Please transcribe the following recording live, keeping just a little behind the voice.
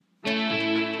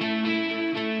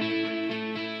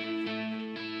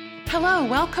Hello,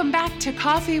 welcome back to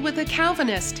Coffee with a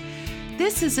Calvinist.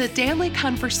 This is a daily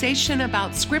conversation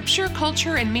about scripture,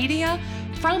 culture, and media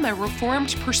from a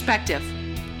Reformed perspective.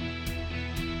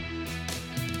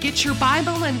 Get your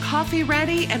Bible and coffee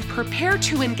ready and prepare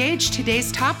to engage today's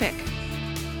topic.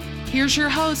 Here's your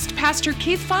host, Pastor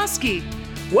Keith Foskey.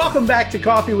 Welcome back to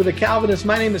Coffee with a Calvinist.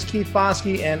 My name is Keith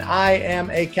Foskey, and I am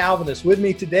a Calvinist. With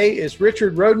me today is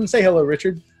Richard Roden. Say hello,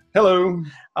 Richard. Hello.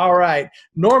 All right.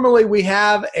 Normally we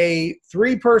have a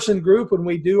three-person group when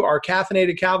we do our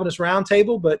Caffeinated Calvinist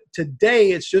Roundtable, but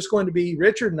today it's just going to be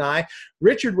Richard and I.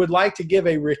 Richard would like to give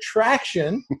a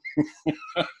retraction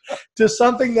to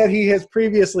something that he has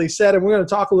previously said, and we're going to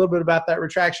talk a little bit about that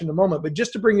retraction in a moment, but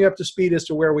just to bring you up to speed as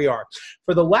to where we are.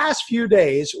 For the last few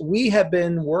days, we have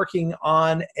been working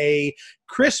on a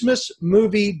Christmas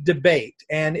movie debate,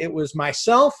 and it was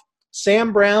myself,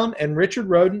 Sam Brown, and Richard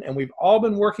Roden, and we've all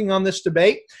been working on this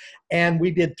debate, and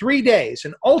we did 3 days.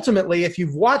 And ultimately, if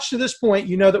you've watched to this point,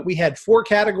 you know that we had 4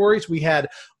 categories. We had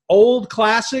old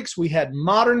classics, we had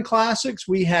modern classics,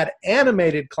 we had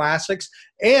animated classics,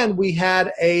 and we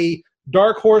had a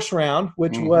dark horse round,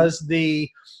 which was the,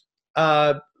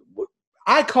 I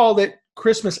called it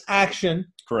Christmas action.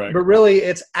 Correct. But really,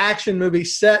 it's action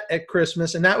movies set at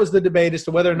Christmas, and that was the debate as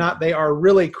to whether or not they are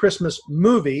really Christmas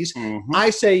movies. I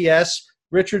say yes.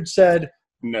 Richard said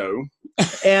no.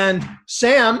 And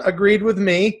Sam agreed with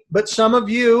me, but some of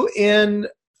you in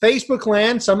Facebook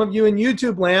land, some of you in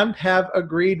YouTube land have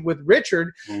agreed with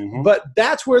Richard, but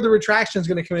that's where the retraction is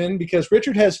going to come in, because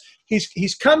Richard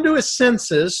he's come to his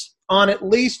senses on at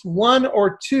least one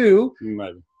or two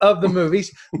of the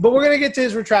movies, but we're going to get to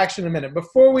his retraction in a minute.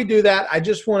 Before we do that, I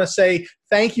just want to say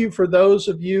thank you for those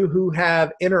of you who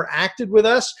have interacted with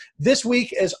us. This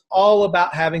week is all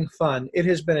about having fun. It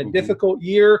has been a difficult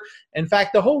year. In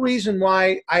fact, the whole reason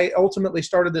why I ultimately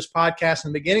started this podcast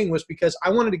in the beginning was because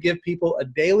I wanted to give people a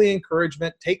daily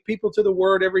encouragement, take people to the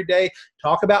Word every day,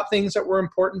 talk about things that were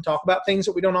important, talk about things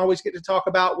that we don't always get to talk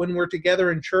about when we're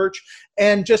together in church,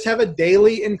 and just have a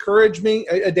daily encouraging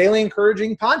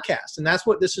podcast. And that's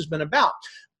what this has been about.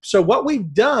 So what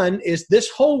we've done is this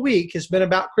whole week has been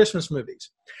about Christmas movies.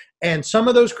 And some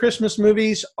of those Christmas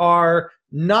movies are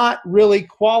not really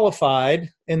qualified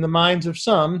in the minds of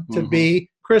some to be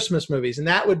Christmas movies. And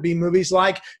that would be movies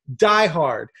like Die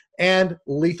Hard and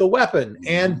Lethal Weapon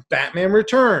and Batman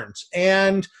Returns.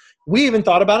 And we even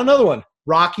thought about another one,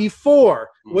 Rocky IV,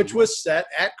 which was set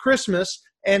at Christmas.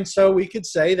 And so we could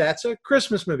say that's a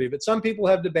Christmas movie. But some people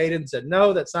have debated and said,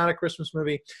 no, that's not a Christmas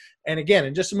movie. And again,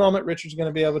 in just a moment, Richard's going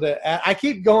to be able to – I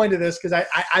keep going to this because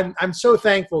I'm so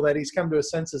thankful that he's come to his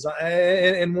senses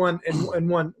in one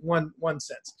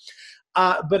sense.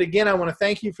 But again, I want to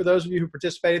thank you for those of you who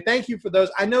participated. Thank you for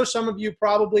those. I know some of you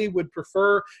probably would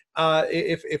prefer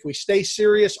if we stay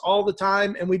serious all the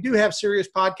time. And we do have serious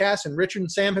podcasts. And Richard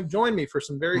and Sam have joined me for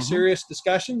some very serious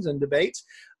discussions and debates.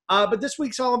 But this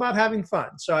week's all about having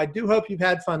fun. So I do hope you've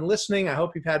had fun listening. I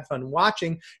hope you've had fun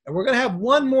watching. And we're going to have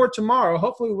one more tomorrow.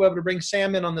 Hopefully we'll be able to bring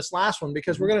Sam in on this last one,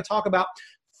 because we're going to talk about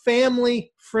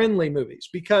family-friendly movies.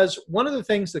 Because one of the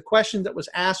things, the question that was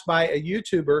asked by a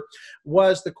YouTuber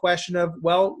was the question of,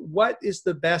 well, what is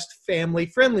the best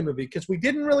family-friendly movie? Because we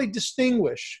didn't really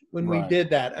distinguish when we did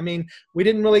that. I mean, we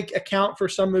didn't really account for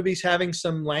some movies having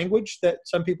some language that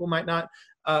some people might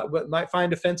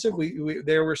find offensive.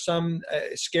 There were some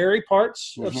scary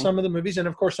parts of some of the movies, and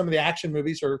of course some of the action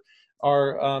movies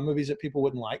are movies that people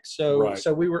wouldn't like. So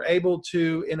we were able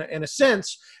to, in a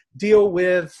sense, deal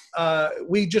with.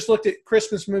 We just looked at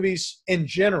Christmas movies in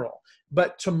general.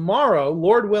 But tomorrow,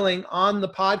 Lord willing, on the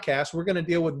podcast, we're going to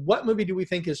deal with what movie do we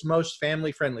think is most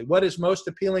family friendly, what is most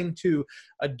appealing to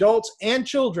adults and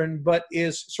children, but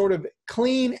is sort of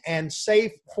clean and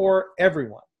safe for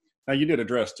everyone. Now, you did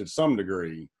address to some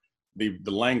degree the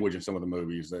language in some of the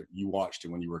movies that you watched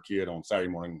when you were a kid on Saturday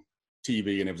morning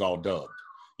TV, and it was all dubbed.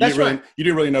 You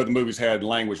didn't really know the movies had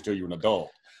language until you were an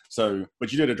adult. So,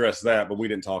 but you did address that, but we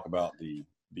didn't talk about the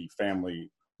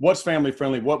family. What's family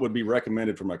friendly? What would be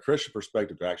recommended from a Christian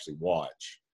perspective to actually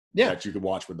watch? That you could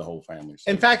watch with the whole family.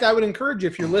 So. In fact, I would encourage you,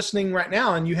 if you're listening right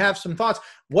now and you have some thoughts,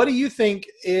 what do you think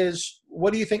the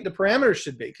parameters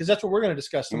should be? Because that's what we're going to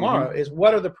discuss tomorrow, is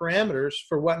what are the parameters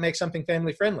for what makes something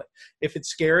family friendly? If it's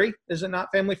scary, is it not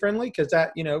family friendly? Because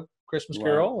that, Christmas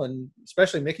Carol, and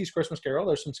especially Mickey's Christmas Carol.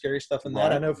 There's some scary stuff in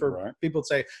that. I know for people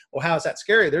say, well, how is that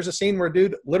scary? There's a scene where a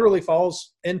dude literally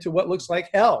falls into what looks like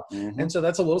hell. And so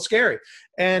that's a little scary.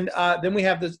 And then we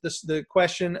have the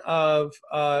question of,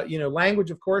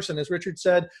 language, of course. And as Richard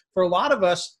said, for a lot of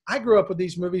us, I grew up with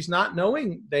these movies not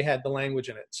knowing they had the language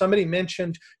in it. Somebody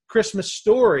mentioned Christmas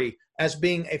Story as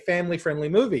being a family-friendly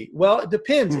movie. Well, it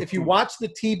depends. If you watch the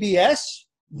TBS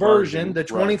version, the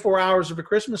 24 hours of A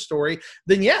Christmas Story,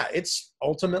 then yeah, it's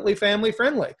ultimately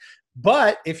family-friendly.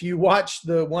 But if you watch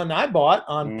the one I bought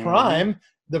on Prime,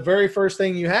 the very first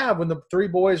thing you have when the three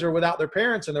boys are without their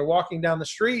parents and they're walking down the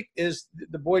street is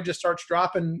the boy just starts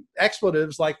dropping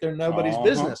expletives like they're nobody's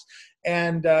business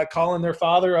and calling their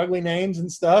father ugly names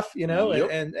and stuff,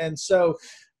 and so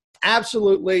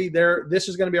absolutely this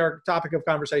is going to be our topic of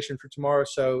conversation for tomorrow.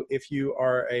 So if you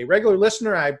are a regular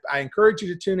listener, I encourage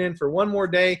you to tune in for one more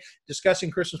day discussing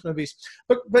Christmas movies.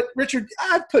 But Richard,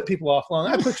 I've put people off long.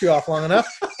 I put you off long enough.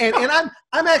 And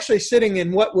I'm actually sitting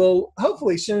in what will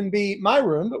hopefully soon be my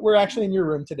room, but we're actually in your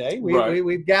room today.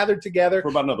 We've gathered together for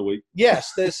about another week.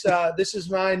 Yes, this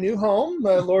is my new home,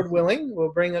 Lord willing.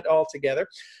 We'll bring it all together.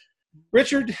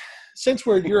 Richard, since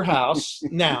we're at your house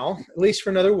now, at least for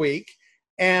another week,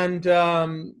 and I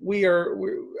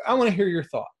want to hear your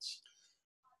thoughts.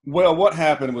 Well, what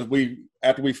happened was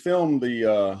after we filmed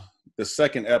the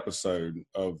second episode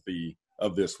of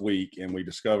this week, and we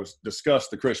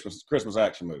discussed the Christmas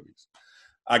action movies.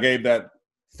 I gave that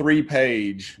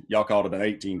 3-page, y'all called it an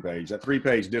 18-page, that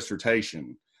 3-page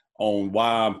dissertation on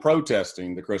why I'm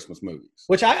protesting the Christmas movies.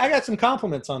 Which I got some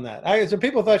compliments on that. So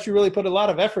people thought you really put a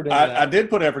lot of effort into that. I did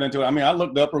put effort into it. I mean, I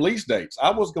looked up release dates. I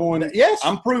was going,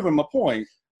 I'm proving my point.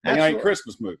 They ain't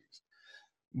Christmas movies.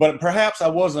 But perhaps I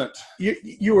wasn't.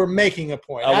 You were making a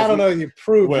point. I don't know if you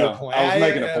proved your point. I was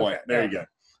making a point. There you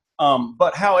go.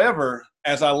 But however,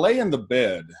 as I lay in the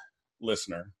bed,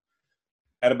 listener,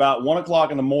 at about 1 o'clock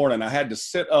in the morning, I had to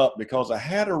sit up because I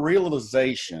had a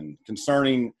realization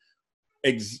concerning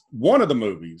one of the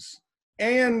movies,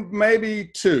 and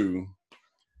maybe two,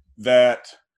 that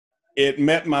it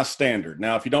met my standard.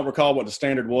 Now, if you don't recall what the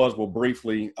standard was, I'll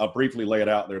briefly lay it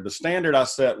out there. The standard I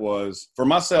set was, for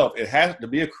myself, it has to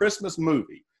be a Christmas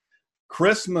movie.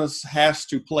 Christmas has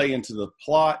to play into the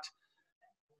plot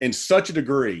in such a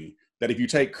degree that if you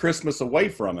take Christmas away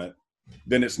from it,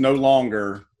 then it's no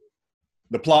longer,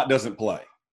 the plot doesn't play.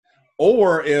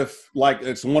 Or if, like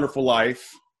It's a Wonderful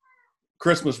Life,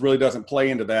 Christmas really doesn't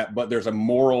play into that, but there's a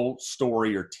moral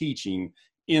story or teaching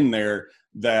in there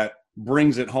that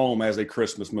brings it home as a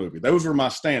Christmas movie. Those were my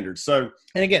standards. So,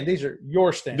 and again, these are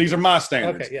your standards. These are my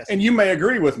standards. Okay, yes. And you may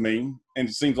agree with me, and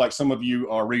it seems like some of you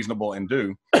are reasonable and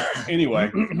do.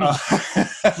 Anyway.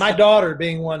 My daughter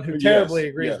being one who terribly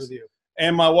agrees with you.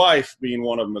 And my wife being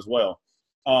one of them as well.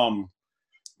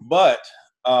 But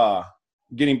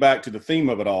getting back to the theme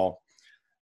of it all,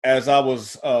 as I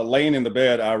was laying in the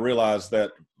bed, I realized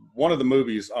that one of the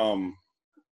movies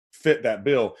fit that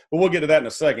bill. But we'll get to that in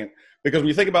a second. Because when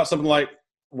you think about something like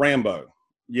Rambo,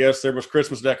 yes, there was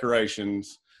Christmas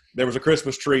decorations. There was a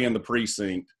Christmas tree in the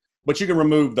precinct. But you can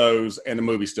remove those and the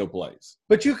movie still plays.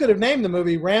 But you could have named the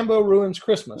movie Rambo Ruins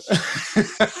Christmas.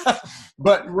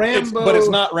 But it's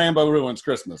not Rambo Ruins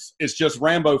Christmas. It's just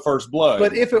Rambo First Blood.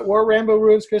 But if it were Rambo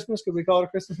Ruins Christmas, could we call it a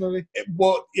Christmas movie?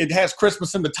 It has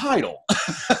Christmas in the title.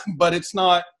 But it's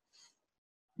not.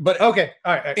 But okay,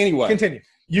 all right. Anyway, continue.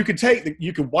 You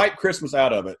could wipe Christmas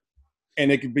out of it, and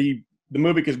the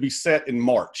movie could be set in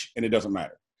March, and it doesn't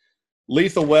matter.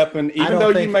 Lethal Weapon, even though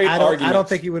you made arguments. I don't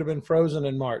think he would have been frozen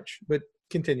in March, but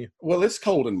continue. Well, it's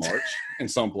cold in March in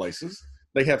some places.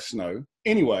 They have snow.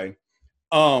 Anyway,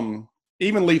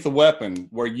 even Lethal Weapon,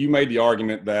 where you made the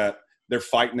argument that they're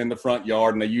fighting in the front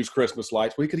yard and they use Christmas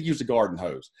lights. Well, he could have used a garden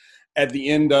hose. At the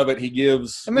end of it, he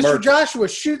gives... And Mr. Joshua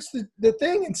shoots the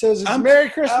thing and says, it's Merry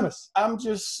Christmas. I'm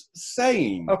just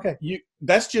saying. Okay. You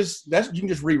can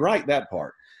just rewrite that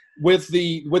part. With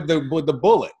the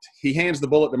bullet, he hands the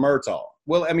bullet to Murtaugh.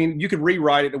 Well, I mean, you could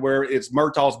rewrite it to where it's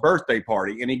Murtaugh's birthday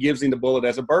party, and he gives him the bullet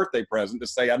as a birthday present to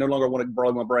say, I no longer want to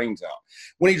blow my brains out.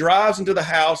 When he drives into the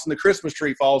house and the Christmas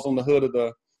tree falls on the hood of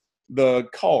the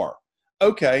car,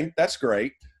 okay, that's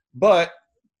great, but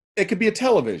it could be a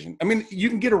television. I mean, you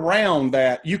can get around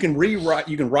that. You can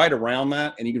write around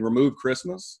that, and you can remove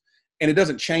Christmas, and it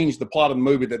doesn't change the plot of the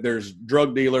movie that there's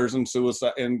drug dealers and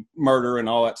suicide and murder and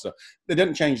all that stuff. It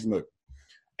doesn't change the movie.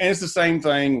 And it's the same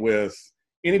thing with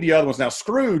any of the other ones. Now,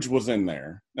 Scrooge was in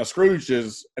there. Now, Scrooge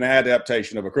is an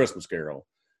adaptation of A Christmas Carol,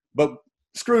 but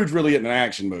Scrooge really isn't an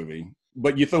action movie.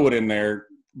 But you threw it in there,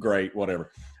 great,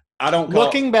 whatever.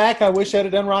 Looking back, I wish I'd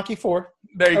have done Rocky IV.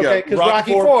 There you go. Because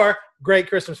Rocky IV, great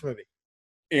Christmas movie.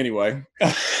 Anyway,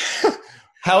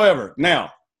 however,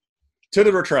 now to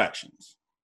the retractions.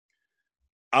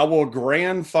 I will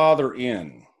grandfather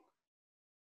in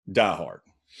Die Hard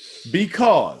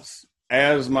because,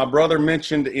 as my brother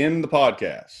mentioned in the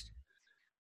podcast,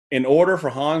 in order for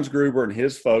Hans Gruber and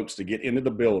his folks to get into the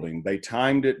building, they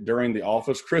timed it during the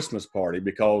office Christmas party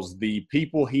because the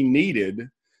people he needed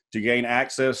to gain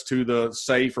access to the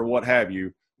safe or what have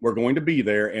you were going to be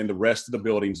there, and the rest of the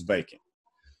building's vacant.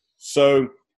 So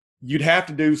you'd have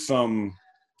to do some,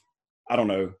 I don't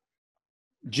know,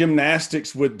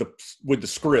 gymnastics with the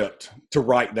script to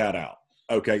write that out.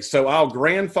 Okay, so I'll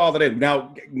grandfather it in.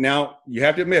 Now you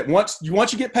have to admit, once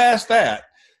you get past that,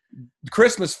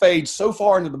 Christmas fades so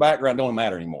far into the background, it don't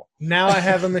matter anymore. Now I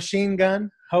have a machine gun.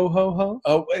 Ho, ho, ho.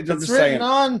 Oh, it's written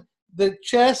on the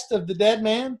chest of the dead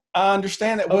man. I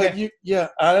understand that. Okay. Well,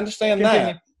 I understand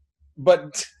that.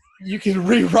 But you can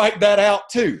rewrite that out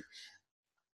too.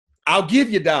 I'll give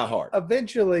you Die Hard.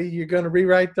 Eventually, you're going to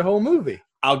rewrite the whole movie.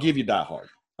 I'll give you Die Hard.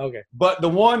 Okay. But the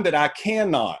one that I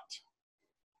cannot,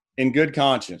 in good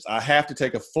conscience, I have to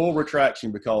take a full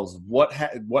retraction because what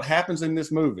happens in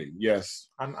this movie, yes,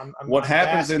 what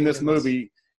happens in this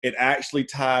movie, it actually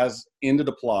ties into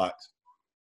the plot.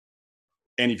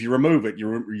 And if you remove it, you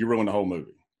ruin the whole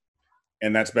movie.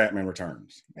 And that's Batman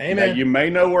Returns. Amen. Now, you may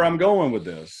know where I'm going with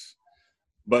this,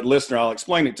 but listener, I'll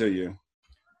explain it to you.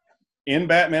 In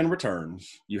Batman Returns,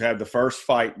 you have the first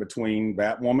fight between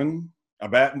Batman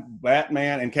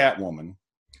and Catwoman.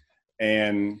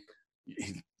 And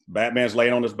Batman's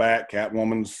laying on his back,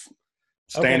 Catwoman's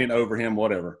standing over him,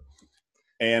 whatever.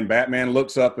 And Batman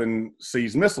looks up and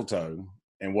sees mistletoe.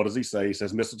 And what does he say? He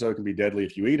says, mistletoe can be deadly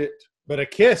if you eat it. But a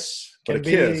kiss can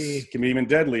be even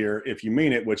deadlier if you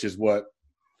mean it, which is what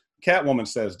Catwoman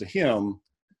says to him.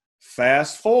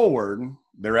 Fast forward,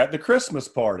 they're at the Christmas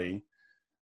party.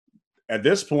 At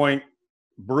this point,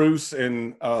 Bruce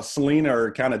and Selina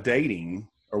are kind of dating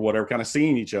or whatever, kind of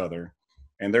seeing each other.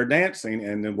 And they're dancing.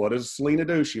 And then what does Selina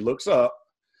do? She looks up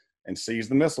and sees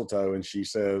the mistletoe. And she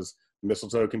says,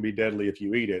 mistletoe can be deadly if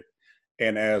you eat it.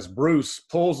 And as Bruce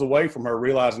pulls away from her,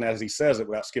 realizing as he says it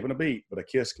without skipping a beat, but a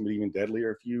kiss can be even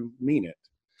deadlier if you mean it.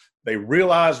 They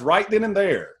realize right then and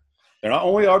there, they're not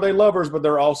only are they lovers, but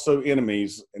they're also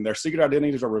enemies, and their secret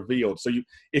identities are revealed. So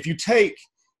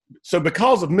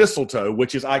because of mistletoe,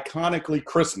 which is iconically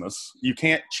Christmas, you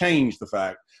can't change the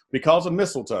fact, because of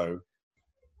mistletoe,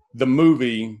 the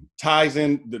movie ties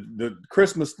in, the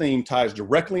Christmas theme ties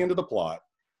directly into the plot,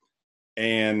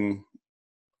 and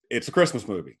it's a Christmas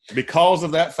movie because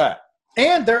of that fact.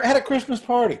 And they're at a Christmas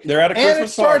party. And it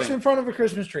starts in front of a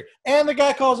Christmas tree. And the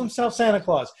guy calls himself Santa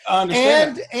Claus. I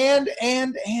understand.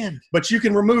 And. But you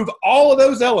can remove all of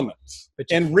those elements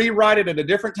and rewrite it at a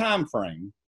different time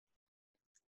frame.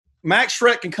 Max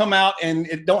Schreck can come out, and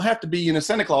it don't have to be in a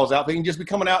Santa Claus outfit. He can just be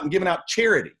coming out and giving out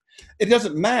charity. It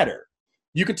doesn't matter.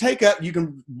 You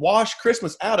can wash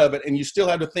Christmas out of it, and you still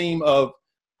have the theme of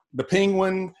the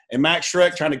Penguin and Max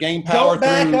Schreck trying to gain power. Don't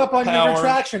back up on your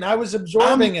retraction. I was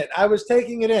absorbing it. I was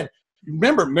taking it in.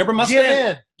 Remember my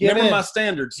standard. Remember my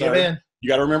standard, sir. Give in. You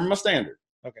got to remember my standard.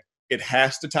 Okay. It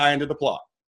has to tie into the plot.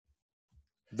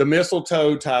 The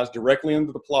mistletoe ties directly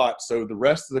into the plot, so the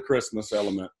rest of the Christmas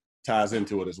element ties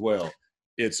into it as well.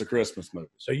 It's a Christmas movie.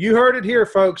 So you heard it here,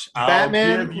 folks.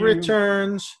 Batman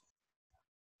Returns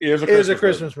is a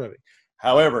Christmas movie.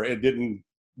 However, it didn't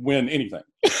win anything.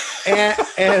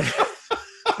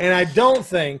 And I don't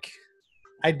think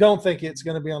it's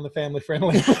going to be on the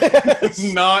family-friendly list. It's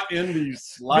not in the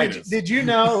slightest. Did you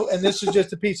know, and this is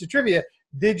just a piece of trivia,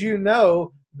 did you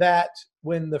know that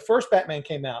when the first Batman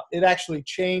came out, it actually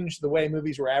changed the way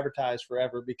movies were advertised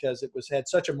forever because it had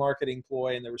such a marketing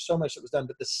ploy and there was so much that was done.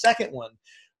 But the second one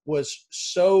was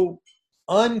so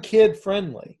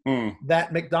unkid-friendly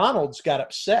that McDonald's got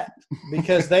upset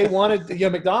because they wanted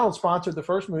 – McDonald's sponsored the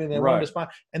first movie and they wanted to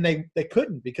sponsor – and they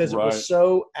couldn't because it was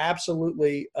so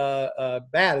absolutely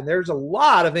bad. And there's a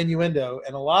lot of innuendo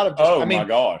and a lot of just, my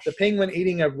gosh. The Penguin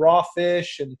eating a raw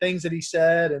fish and things that he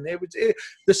said. And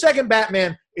the second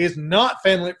Batman is not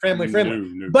family-friendly,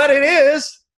 no. but it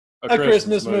is a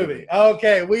Christmas movie.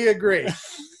 Okay, we agree.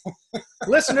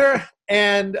 Listener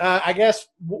and I guess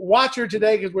watcher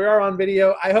today, because we are on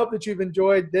video, I hope that you've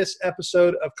enjoyed this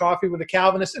episode of Coffee with a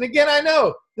Calvinist. And again, I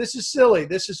know this is silly.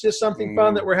 This is just something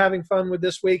fun that we're having fun with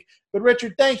this week. But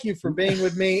Richard, thank you for being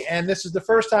with me. And this is the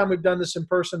first time we've done this in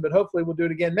person, but hopefully we'll do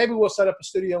it again. Maybe we'll set up a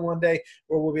studio one day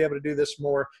where we'll be able to do this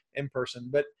more in person.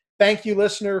 But Thank you,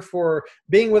 listener, for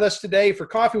being with us today for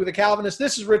Coffee with a Calvinist.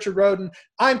 This is Richard Roden.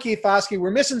 I'm Keith Foskey.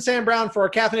 We're missing Sam Brown for our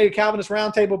Caffeinated Calvinist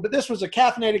Roundtable, but this was a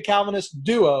Caffeinated Calvinist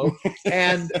duo,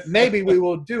 and maybe we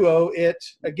will duo it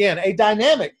again, a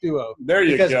dynamic duo. There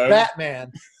you go.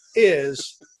 Because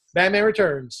Batman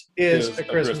Returns is a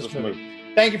Christmas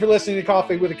movie. Thank you for listening to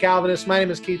Coffee with a Calvinist. My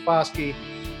name is Keith Foskey,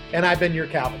 and I've been your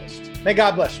Calvinist. May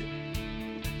God bless you.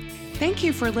 Thank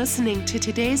you for listening to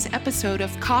today's episode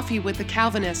of Coffee with a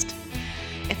Calvinist.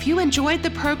 If you enjoyed the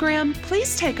program,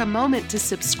 please take a moment to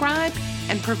subscribe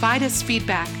and provide us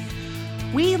feedback.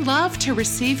 We love to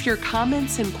receive your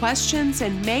comments and questions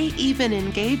and may even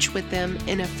engage with them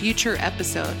in a future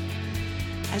episode.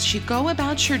 As you go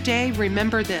about your day,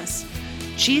 remember this: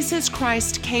 Jesus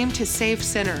Christ came to save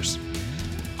sinners.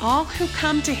 All who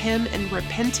come to him in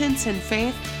repentance and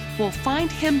faith will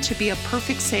find him to be a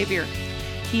perfect Savior.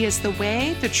 He is the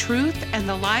way, the truth, and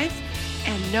the life,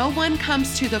 and no one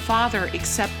comes to the Father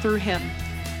except through him.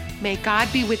 May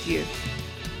God be with you.